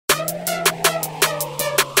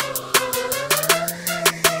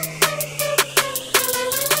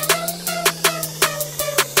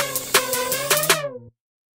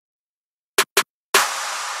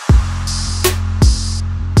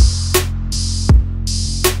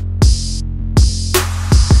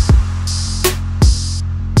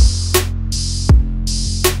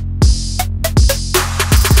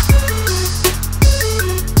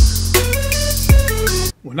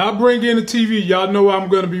When I bring in the TV, y'all know I'm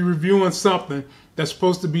going to be reviewing something that's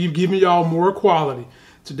supposed to be giving y'all more quality.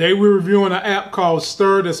 Today we're reviewing an app called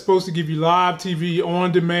Stirr that's supposed to give you live TV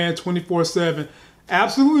on demand 24/7.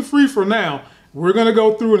 Absolutely free for now. We're going to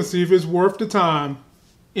go through it and see if it's worth the time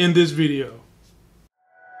in this video.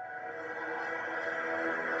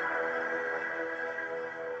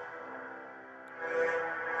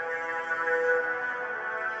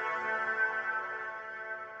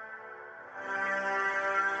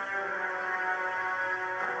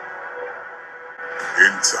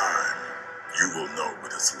 In time, you will know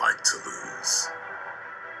what it's like to lose.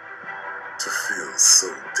 To feel so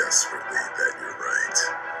desperately that you're right,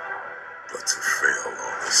 but to fail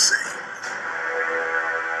all the same.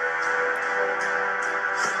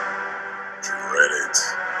 Dread it.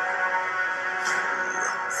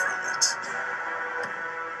 Run from it.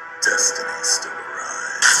 Destiny still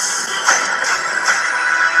arrives.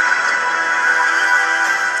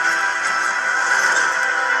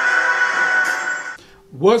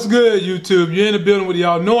 What's good, YouTube? You're in the building with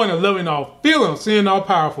y'all knowing and loving all, feeling, seeing all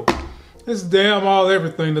powerful. It's damn all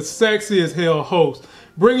everything, the sexy as hell host,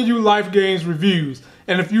 bringing you life games reviews.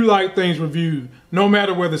 And if you like things reviewed, no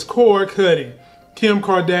matter whether it's cord cutting, Kim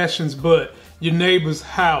Kardashian's butt, your neighbor's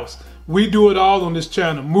house, we do it all on this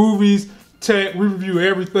channel. Movies, tech, we review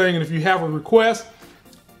everything. And if you have a request,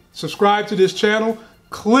 subscribe to this channel.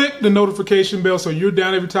 Click the notification bell so you're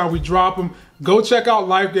down every time we drop them. Go check out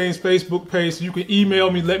Life Games Facebook page so you can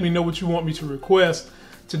email me, let me know what you want me to request.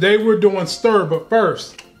 Today we're doing Stirr, but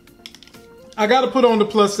first, I gotta put on the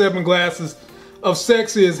 +7 glasses of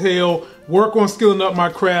sexy as hell, work on skilling up my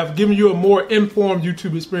craft, giving you a more informed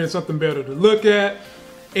YouTube experience, something better to look at.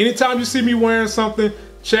 Anytime you see me wearing something,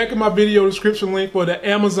 check in my video description link for the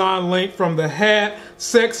Amazon link from the hat,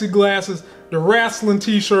 sexy glasses, the wrestling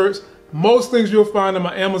t-shirts, most things you'll find in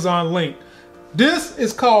my Amazon link. This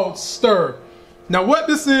is called Stirr. Now what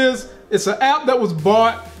this is, it's an app that was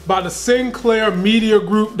bought by the Sinclair Media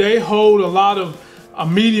Group. They hold a lot of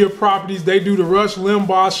media properties. They do the Rush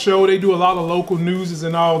Limbaugh show. They do a lot of local news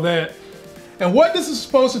and all that. And what this is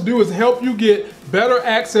supposed to do is help you get better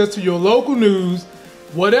access to your local news,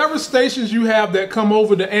 whatever stations you have that come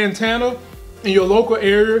over the antenna in your local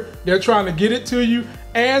area, they're trying to get it to you,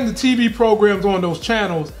 and the TV programs on those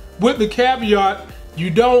channels, with the caveat, you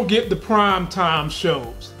don't get the prime time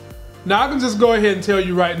shows. Now I can just go ahead and tell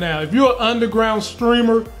you right now, if you're an underground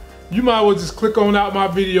streamer, you might as well just click on out my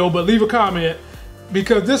video, but leave a comment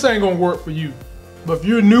because this ain't gonna work for you. But if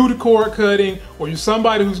you're new to cord cutting or you're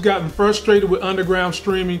somebody who's gotten frustrated with underground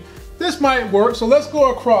streaming, this might work, so let's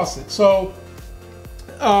go across it. So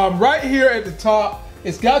right here at the top,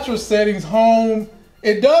 it's got your settings, home.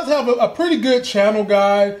 It does have a pretty good channel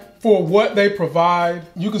guide for what they provide.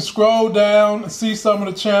 You can scroll down and see some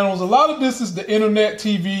of the channels. A lot of this is the internet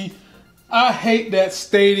TV. I hate that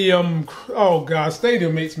Stadium. Oh God,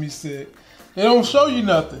 Stadium makes me sick. They don't show you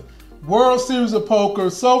nothing. World Series of Poker,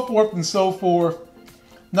 so forth and so forth.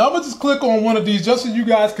 Now I'm gonna just click on one of these just so you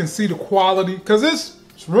guys can see the quality, because it's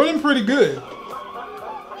running pretty good.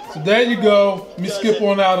 So there you go. Let me skip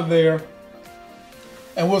on out of there.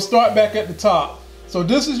 And we'll start back at the top. So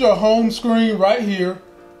this is your home screen right here.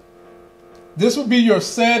 This will be your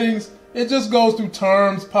settings. It just goes through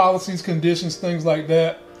terms, policies, conditions, things like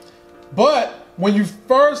that. But when you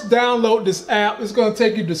first download this app, it's going to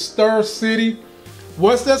take you to Stirr City.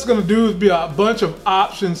 What that's going to do is be a bunch of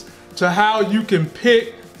options to how you can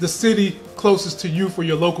pick the city closest to you for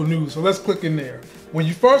your local news. So let's click in there. When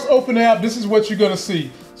you first open the app, this is what you're going to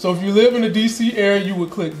see. So if you live in the DC area, you would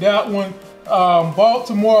click that one.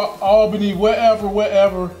 Baltimore, Albany,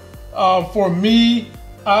 wherever. For me,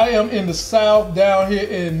 I am in the South down here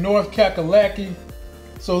in North Kakalaki.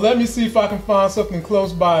 So let me see if I can find something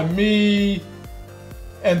close by me.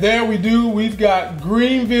 And there we do. We've got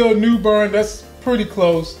Greenville, New Bern. That's pretty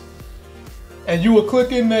close. And you will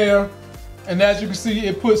click in there. And as you can see,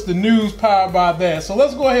 it puts the news powered by that. So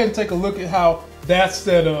let's go ahead and take a look at how that's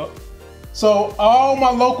set up. So all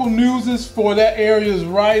my local newses for that area is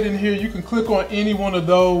right in here. You can click on any one of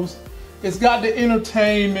those. It's got the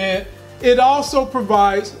entertainment. It also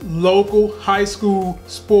provides local high school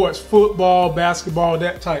sports, football, basketball,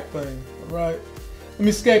 that type thing, all right? Let me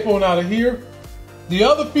escape on out of here. The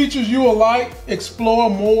other features you will like, explore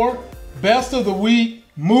more, best of the week,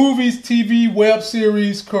 movies, TV, web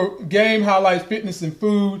series, game highlights, fitness, and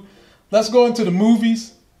food. Let's go into the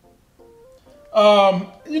movies.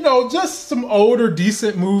 You know, just some older,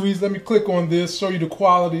 decent movies. Let me click on this, show you the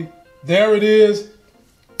quality. There it is.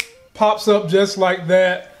 Pops up just like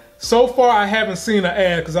that. So far, I haven't seen an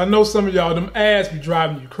ad because I know some of y'all, them ads be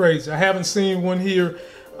driving you crazy. I haven't seen one here.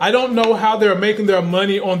 I don't know how they're making their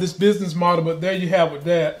money on this business model, but there you have with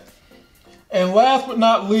that. And last but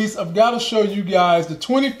not least, I've got to show you guys the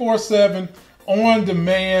 24/7 on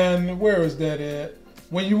demand. Where is that at?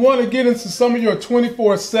 When you want to get into some of your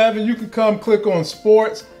 24/7, you can come click on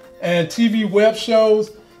sports and TV web shows.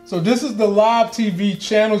 So this is the live TV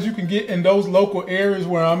channels you can get in those local areas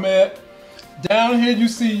where I'm at. Down here you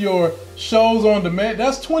see your shows on demand.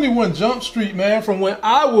 That's 21 Jump Street, man, from when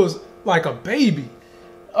I was like a baby.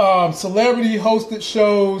 Celebrity hosted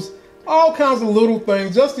shows, all kinds of little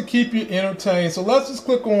things just to keep you entertained. So let's just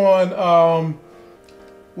click on,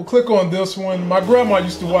 we'll click on this one. My grandma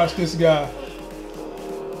used to watch this guy.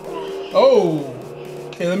 Oh,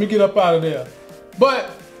 okay, let me get up out of there.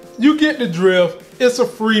 But you get the drift. It's a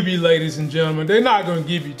freebie, ladies and gentlemen. They're not going to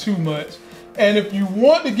give you too much. And if you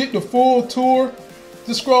want to get the full tour,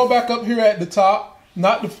 just scroll back up here at the top.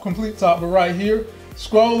 Not the complete top, but right here.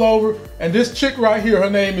 Scroll over, and this chick right here, her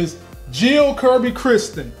name is Jill Kirby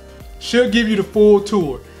Kristen. She'll give you the full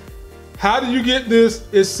tour. How do you get this?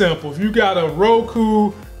 It's simple. If you got a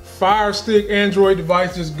Roku, Fire Stick, Android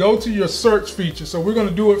device, just go to your search feature. So we're going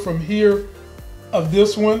to do it from here of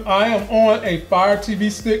this one. I am on a Fire TV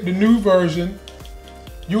Stick, the new version.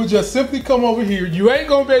 You will just simply come over here. You ain't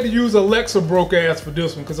going to be able to use Alexa broke ass for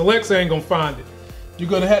this one because Alexa ain't going to find it. You're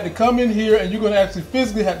going to have to come in here and you're going to actually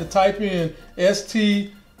physically have to type in STIRR.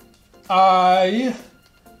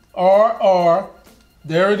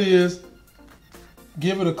 There it is.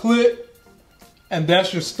 Give it a click, and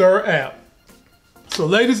that's your Stirr app. So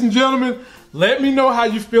ladies and gentlemen, let me know how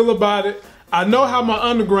you feel about it. I know how my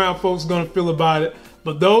underground folks are going to feel about it,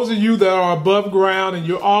 but those of you that are above ground and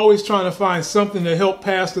you're always trying to find something to help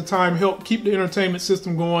pass the time, help keep the entertainment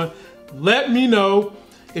system going, let me know.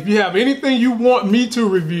 If you have anything you want me to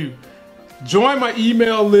review, join my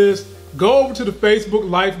email list, go over to the Facebook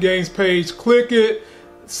Life Games page, click it,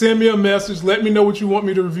 send me a message, let me know what you want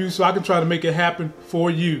me to review so I can try to make it happen for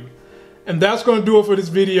you. And that's going to do it for this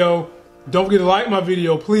video. Don't forget to like my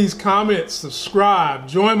video. Please comment, subscribe,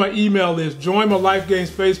 join my email list, join my Life Games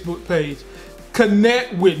Facebook page.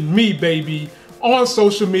 Connect with me, baby, on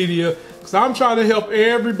social media, because I'm trying to help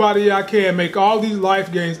everybody I can make all these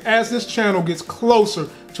life games as this channel gets closer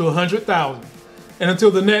to 100,000. And until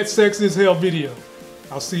the next Sexy as Hell video,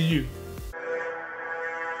 I'll see you.